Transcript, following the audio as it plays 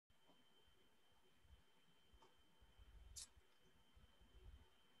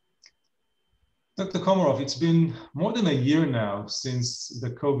Dr. Komarov, it's been more than a year now since the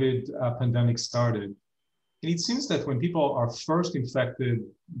COVID pandemic started. And it seems that when people are first infected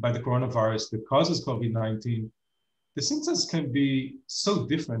by the coronavirus that causes COVID-19, the symptoms can be so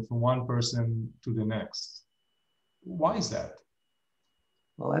different from one person to the next. Why is that?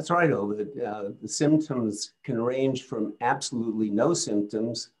 Well, that's right, Ovid. The symptoms can range from absolutely no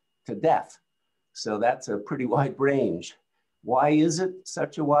symptoms to death. So that's a pretty wide range. Why is it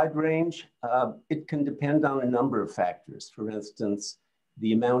such a wide range? It can depend on a number of factors. For instance,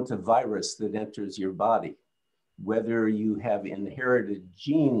 the amount of virus that enters your body, whether you have inherited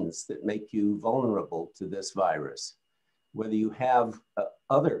genes that make you vulnerable to this virus, whether you have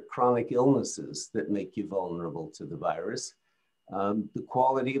other chronic illnesses that make you vulnerable to the virus, the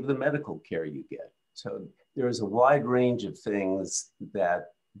quality of the medical care you get. So there's a wide range of things that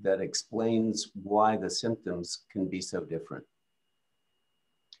explains why the symptoms can be so different.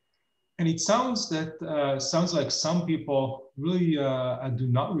 And it sounds like some people really do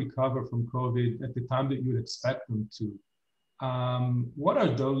not recover from COVID at the time that you would expect them to. What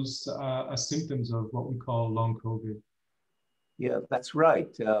are those symptoms of what we call long COVID? Yeah, that's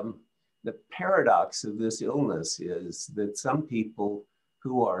right. The paradox of this illness is that some people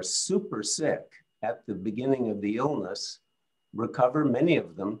who are super sick at the beginning of the illness recover, many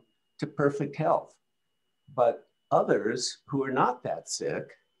of them, to perfect health. But others who are not that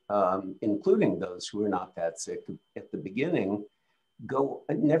sick, including those who are not that sick at the beginning,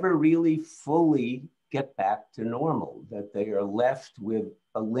 never really fully get back to normal, that they are left with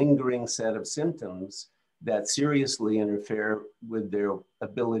a lingering set of symptoms that seriously interfere with their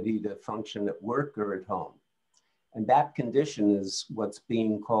ability to function at work or at home. And that condition is what's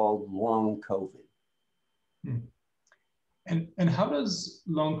being called long COVID. And how does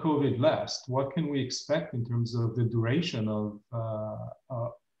long COVID last? What can we expect in terms of the duration of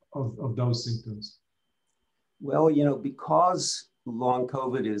those symptoms? Well, because long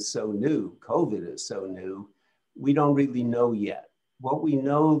COVID is so new, we don't really know yet. What we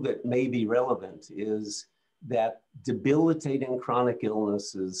know that may be relevant is that debilitating chronic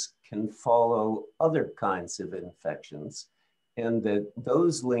illnesses can follow other kinds of infections, and that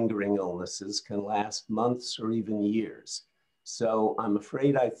those lingering illnesses can last months or even years. So I'm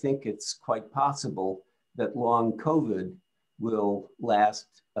afraid I think it's quite possible that long COVID will last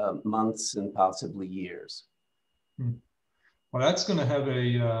months and possibly years. Well, that's going to have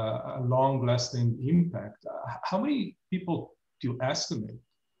a long-lasting impact. How many people do you estimate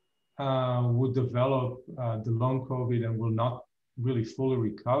would develop the long COVID and will not really fully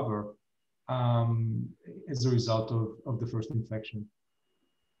recover as a result of the first infection?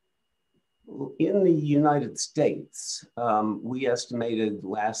 In the United States, we estimated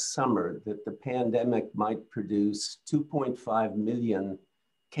last summer that the pandemic might produce 2.5 million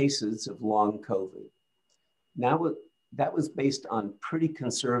cases of long COVID. Now, that was based on pretty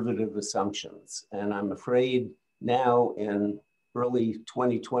conservative assumptions. And I'm afraid now in early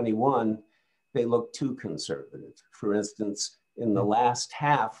 2021, they look too conservative. For instance, in the last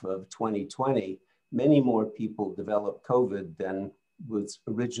half of 2020, many more people developed COVID than was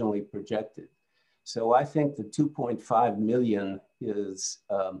originally projected. So I think the 2.5 million is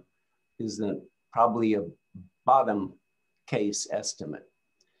probably a bottom case estimate.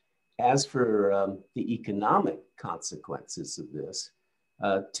 As for the economic consequences of this,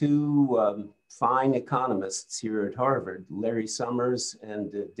 two fine economists here at Harvard, Larry Summers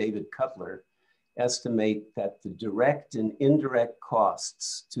and David Cutler, estimate that the direct and indirect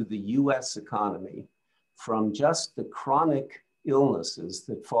costs to the US economy from just the chronic illnesses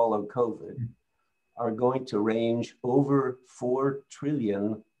that follow COVID are going to range over $4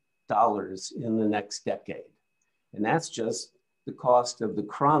 trillion in the next decade. And that's just the cost of the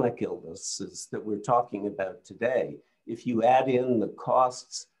chronic illnesses that we're talking about today. If you add in the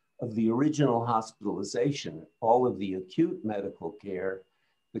costs of the original hospitalization, all of the acute medical care,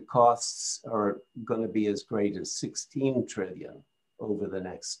 the costs are going to be as great as 16 trillion over the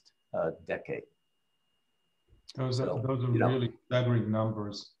next decade. Those are really staggering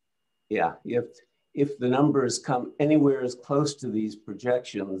numbers. Yeah, if the numbers come anywhere as close to these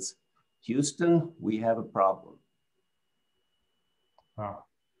projections, Houston, we have a problem. Wow.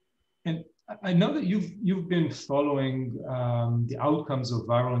 And I know that you've been following the outcomes of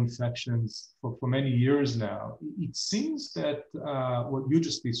viral infections for many years now. It seems that what you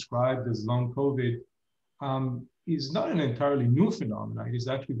just described as long COVID is not an entirely new phenomenon. It is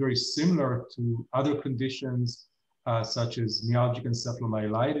actually very similar to other conditions such as myalgic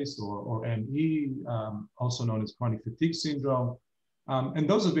encephalomyelitis or ME, also known as chronic fatigue syndrome. And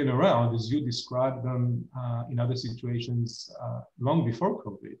those have been around, as you described them in other situations long before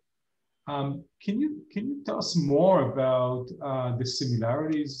COVID. Can you tell us more about the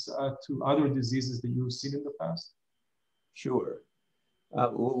similarities to other diseases that you've seen in the past? Sure.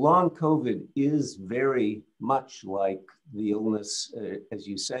 Long COVID is very much like the illness, as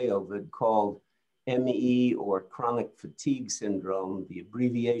you say, Ovid, called ME or chronic fatigue syndrome. The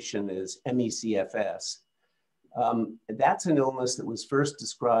abbreviation is MECFS. That's an illness that was first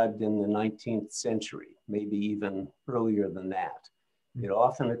described in the 19th century, maybe even earlier than that. It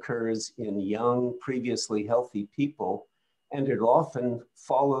often occurs in young, previously healthy people, and it often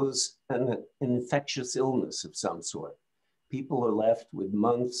follows an infectious illness of some sort. People are left with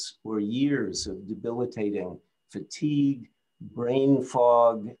months or years of debilitating fatigue, brain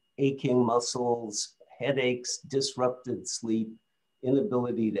fog, aching muscles, headaches, disrupted sleep,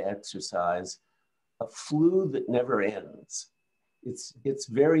 inability to exercise, a flu that never ends. It's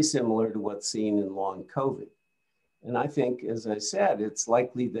very similar to what's seen in long COVID. And I think, as I said, it's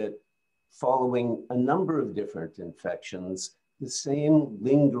likely that following a number of different infections, the same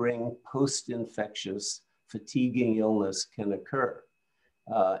lingering post-infectious fatiguing illness can occur.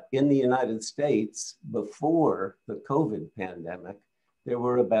 In the United States, before the COVID pandemic, there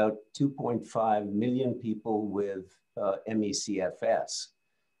were about 2.5 million people with MECFS.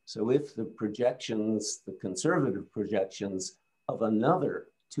 So if the projections, the conservative projections of another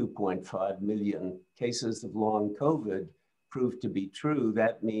 2.5 million cases of long COVID prove to be true,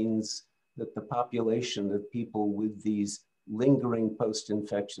 that means that the population of people with these lingering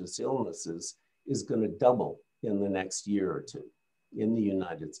post-infectious illnesses is going to double in the next year or two in the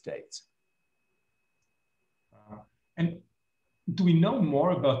United States. And do we know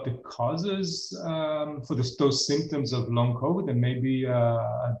more about the causes for those symptoms of long COVID, and maybe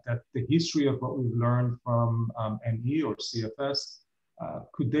that the history of what we've learned from ME or CFS,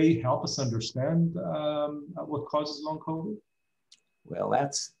 could they help us understand what causes long COVID? Well,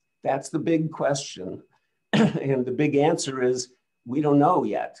 that's the big question. And the big answer is we don't know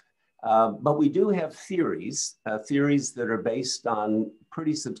yet. But we do have theories that are based on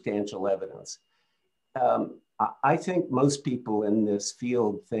pretty substantial evidence. I think most people in this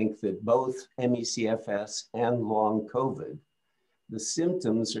field think that both MECFS and long COVID, the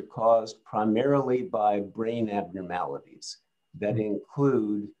symptoms are caused primarily by brain abnormalities that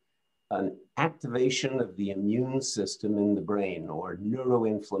include an activation of the immune system in the brain or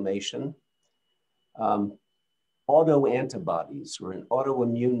neuroinflammation, autoantibodies or an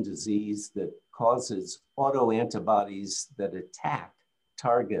autoimmune disease that causes autoantibodies that attack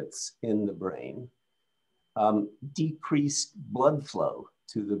targets in the brain, decreased blood flow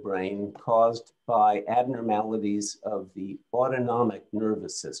to the brain caused by abnormalities of the autonomic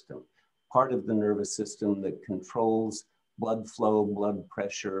nervous system, part of the nervous system that controls blood flow, blood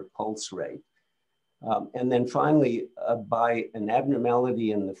pressure, pulse rate. And then finally, by an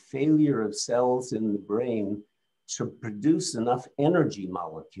abnormality in the failure of cells in the brain to produce enough energy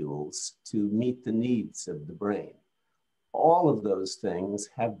molecules to meet the needs of the brain. All of those things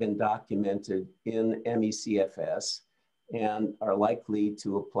have been documented in MECFS and are likely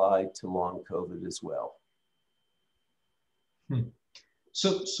to apply to long COVID as well.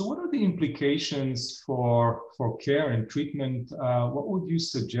 So what are the implications for care and treatment? What would you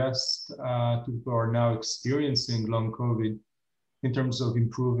suggest to people who are now experiencing long COVID in terms of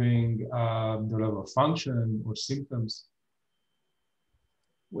improving the level of function or symptoms?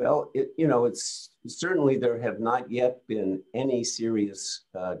 Well, it's certainly there have not yet been any serious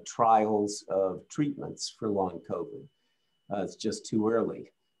trials of treatments for long COVID. It's just too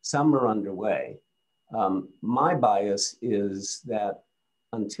early. Some are underway. My bias is that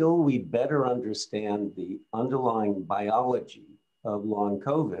until we better understand the underlying biology of long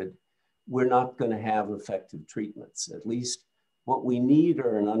COVID, we're not going to have effective treatments. At least what we need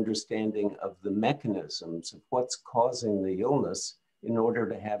are an understanding of the mechanisms of what's causing the illness in order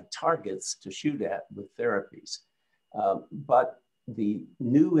to have targets to shoot at with therapies. But the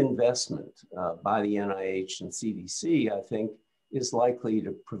new investment by the NIH and CDC, I think, is likely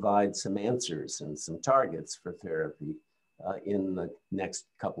to provide some answers and some targets for therapy in the next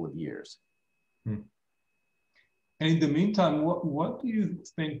couple of years. And in the meantime, what do you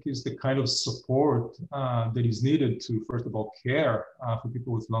think is the kind of support that is needed to, first of all, care for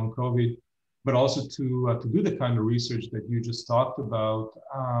people with long COVID, but also to do the kind of research that you just talked about,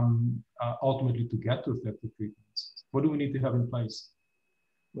 ultimately to get to effective treatments? What do we need to have in place?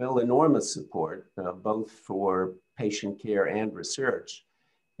 Well, enormous support, both for patient care and research.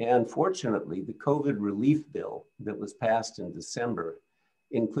 And fortunately, the COVID relief bill that was passed in December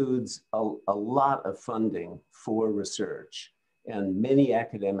includes a lot of funding for research. And many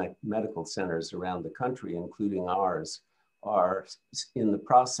academic medical centers around the country, including ours, are in the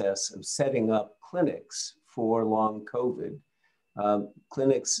process of setting up clinics for long COVID.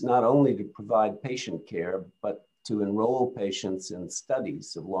 Clinics not only to provide patient care, but to enroll patients in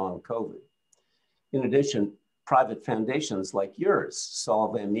studies of long COVID. In addition, private foundations like yours,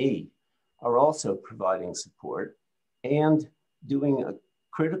 SolveME, are also providing support and doing a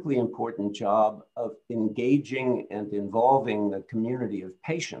critically important job of engaging and involving the community of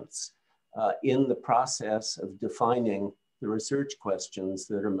patients in the process of defining the research questions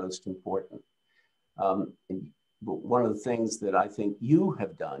that are most important. One of the things that I think you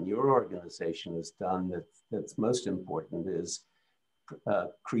have done, your organization has done that's most important is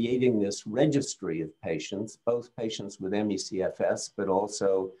creating this registry of patients, both patients with ME/CFS, but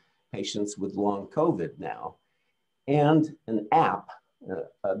also patients with long COVID now, and an app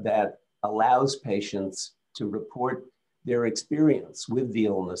that allows patients to report their experience with the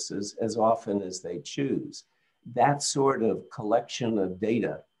illnesses as often as they choose. That sort of collection of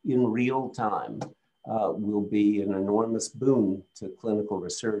data in real time will be an enormous boon to clinical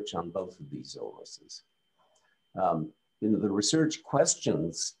research on both of these illnesses. The research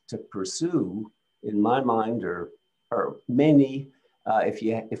questions to pursue, in my mind, are many.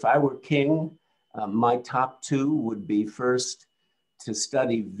 If I were king, my top two would be first to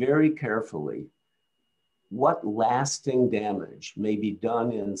study very carefully what lasting damage may be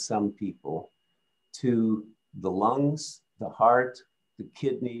done in some people to the lungs, the heart, the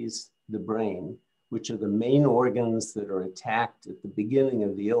kidneys, the brain, which are the main organs that are attacked at the beginning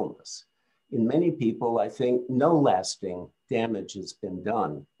of the illness. In many people, I think no lasting damage has been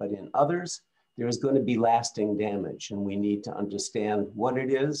done, but in others, there is going to be lasting damage, and we need to understand what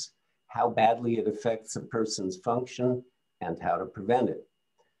it is, how badly it affects a person's function, and how to prevent it.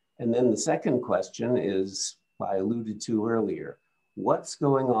 And then the second question is, I alluded to earlier, what's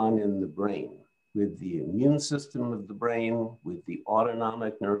going on in the brain with the immune system of the brain, with the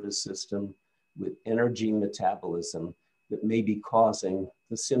autonomic nervous system, with energy metabolism that may be causing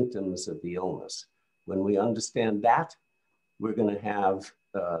the symptoms of the illness. When we understand that, we're going to have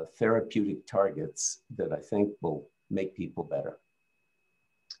therapeutic targets that I think will make people better.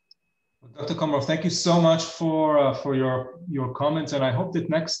 Well, Dr. Komarov, thank you so much for your comments, and I hope that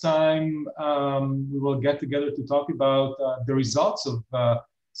next time we will get together to talk about the results of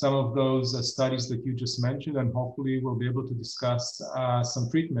some of those studies that you just mentioned, and hopefully we'll be able to discuss some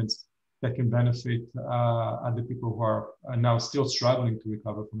treatments that can benefit other people who are now still struggling to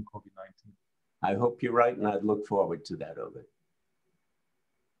recover from COVID-19. I hope you're right, and I'd look forward to that, Ovid.